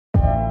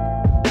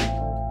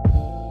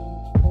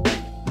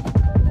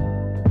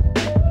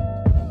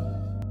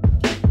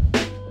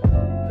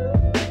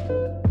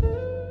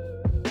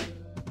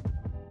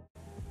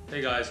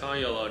Hey guys, Han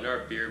Yolo,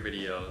 another beer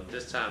video.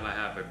 This time I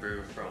have a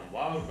brew from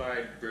Wild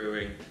Ride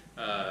Brewing,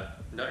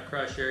 Nut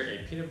Crusher,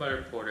 a peanut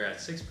butter porter at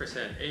 6%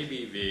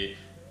 ABV.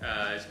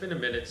 It's been a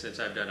minute since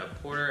I've done a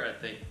porter. I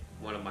think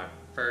one of my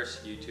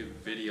first YouTube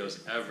videos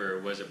ever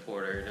was a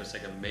porter. It was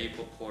like a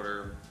maple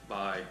porter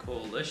by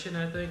Coalition,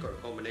 I think, or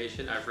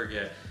Culmination, I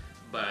forget.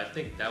 But I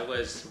think that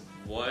was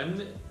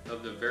one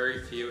of the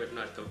very few, if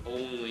not the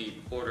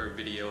only porter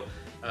video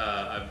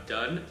I've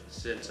done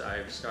since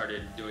I've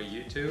started doing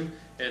YouTube.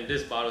 And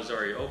this bottle is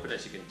already open,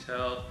 as you can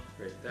tell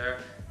right there,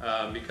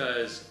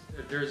 because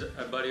there's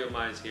a buddy of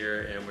mine's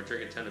here and we're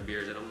drinking a ton of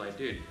beers, and I'm like,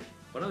 dude,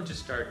 why don't you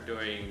just start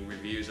doing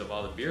reviews of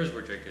all the beers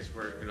we're drinking, because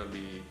we're going to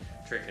be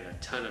drinking a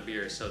ton of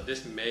beers. So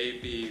this may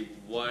be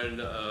one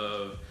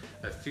of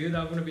a few that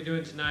I'm going to be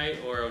doing tonight,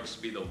 or it'll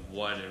just be the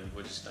one and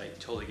we'll just like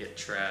totally get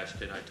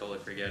trashed and I totally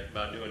forget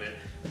about doing it.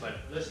 But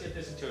let's get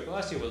this into a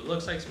glass, see what it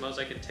looks like, smells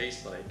like, and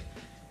tastes like.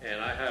 And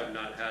I have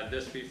not had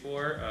this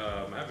before.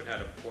 I haven't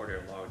had a porter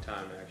in a long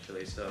time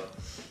actually, so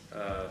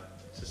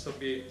this will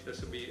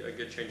be a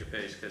good change of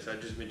pace, because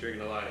I've just been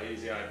drinking a lot of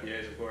hazy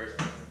IPAs, of course,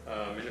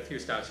 and a few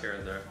stouts here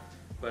and there.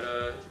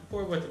 But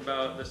pour with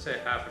about, let's say,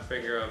 half a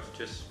finger of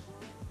just,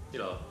 you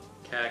know,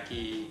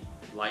 khaki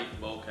light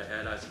mocha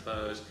head, I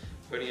suppose.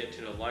 Putting it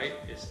to the light,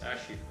 it's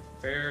actually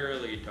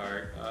fairly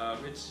dark.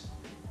 It's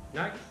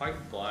not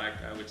quite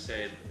black. I would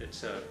say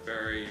it's a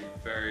very,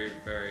 very,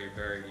 very,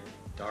 very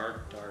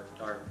dark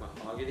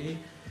mahogany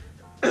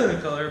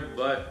color.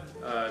 But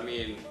I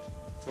mean,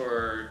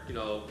 for, you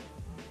know,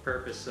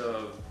 purpose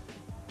of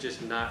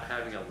just not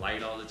having a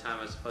light all the time,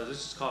 I suppose,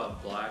 let's just call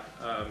it black.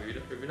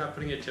 If you're not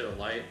putting it to the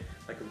light,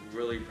 like a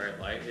really bright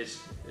light,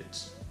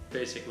 it's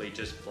basically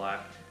just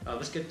black.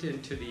 Let's get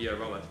into the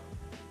aroma.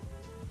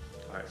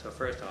 Alright, so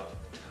first off,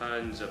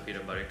 tons of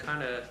peanut butter. It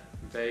kind of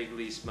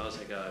vaguely smells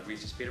like a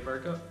Reese's peanut butter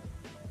cup.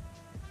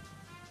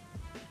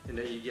 And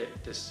then you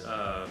get this,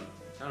 I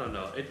don't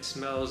know, it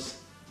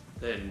smells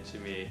thin to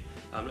me.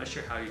 I'm not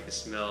sure how you can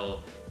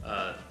smell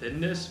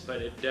thinness,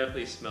 but it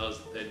definitely smells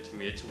thin to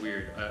me. It's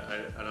weird,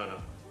 I don't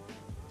know.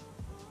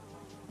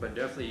 But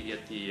definitely you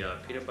get the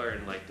peanut butter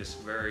and like this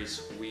very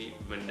sweet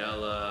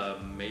vanilla,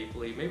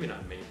 mapley, maybe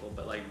not maple,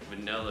 but like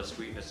vanilla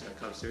sweetness that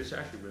comes through. It's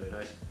actually really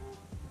nice.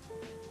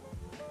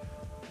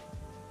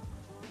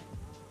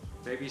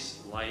 Maybe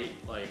slight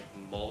like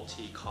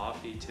malty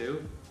coffee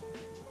too.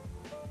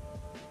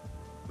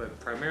 But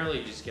primarily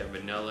you just get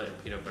vanilla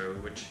and peanut butter,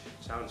 which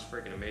sounds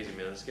freaking amazing,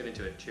 man. Let's get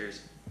into it.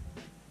 Cheers.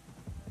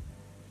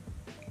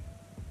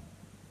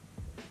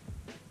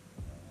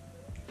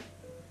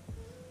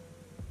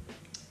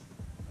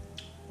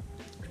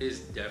 It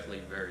is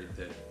definitely very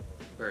thin.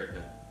 Very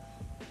thin.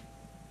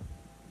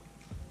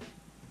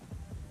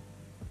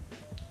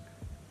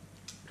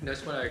 And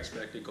that's what I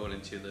expected going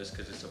into this,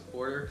 because it's a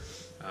porter.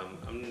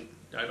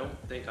 I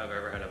don't think I've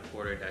ever had a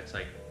porter that's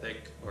like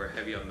thick or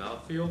heavy on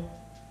mouthfeel,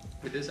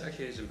 but this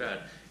actually isn't bad.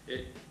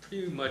 It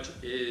pretty much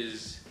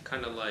is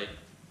kind of like,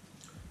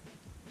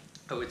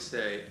 I would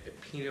say, a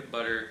peanut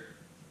butter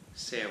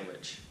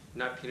sandwich.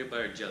 Not peanut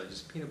butter jelly,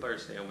 just peanut butter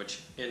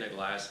sandwich in a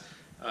glass.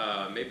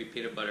 Maybe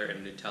peanut butter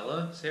and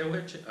Nutella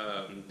sandwich.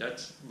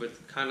 That's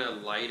with kind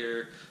of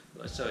lighter,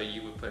 so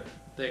you would put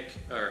thick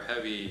or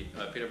heavy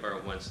peanut butter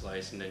on one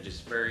slice, and then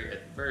just a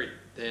very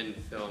thin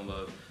film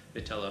of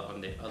Nutella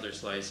on the other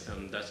slice.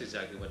 That's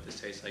exactly what this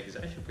tastes like. It's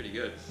actually pretty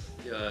good.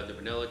 The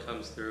vanilla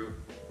comes through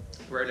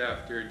right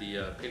after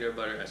the peanut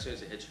butter. As soon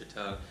as it hits your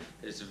tongue,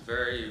 it's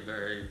very,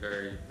 very,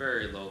 very,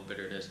 very low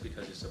bitterness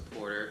because it's a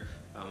porter.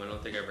 I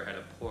don't think I ever had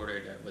a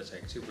porter that was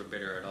like super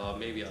bitter at all.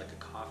 Maybe like a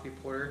coffee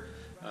porter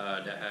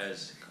that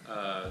has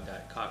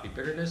that coffee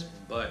bitterness,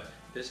 but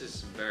this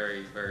is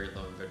very, very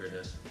low in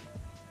bitterness.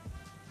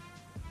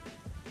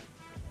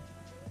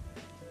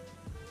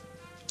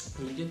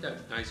 And you get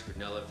that nice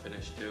vanilla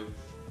finish too.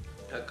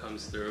 That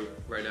comes through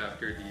right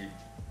after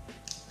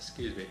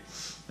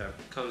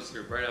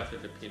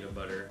the peanut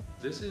butter.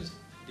 This is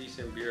a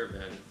decent beer,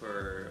 man,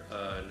 for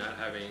not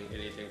having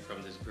anything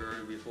from this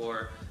brewery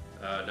before,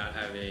 not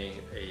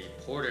having a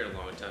porter in a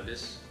long time.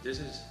 This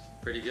is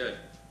pretty good.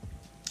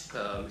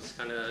 It's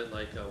kind of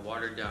like a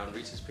watered down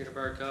Reese's peanut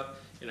butter cup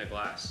in a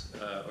glass,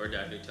 or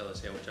that Nutella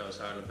sandwich I was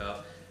talking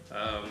about.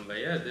 But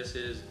yeah, this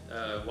is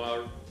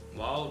Wild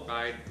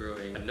Ride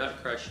Brewing, a Nut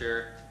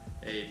Crusher,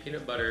 a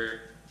peanut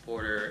butter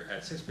porter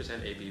at 6%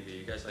 ABV. If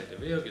you guys like the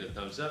video, give it a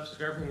thumbs up,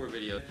 subscribe for more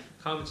videos,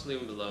 comments leave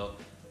them below,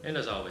 and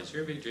as always,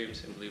 dream big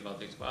dreams and believe all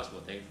things are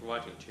possible. Thank you for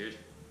watching. Cheers.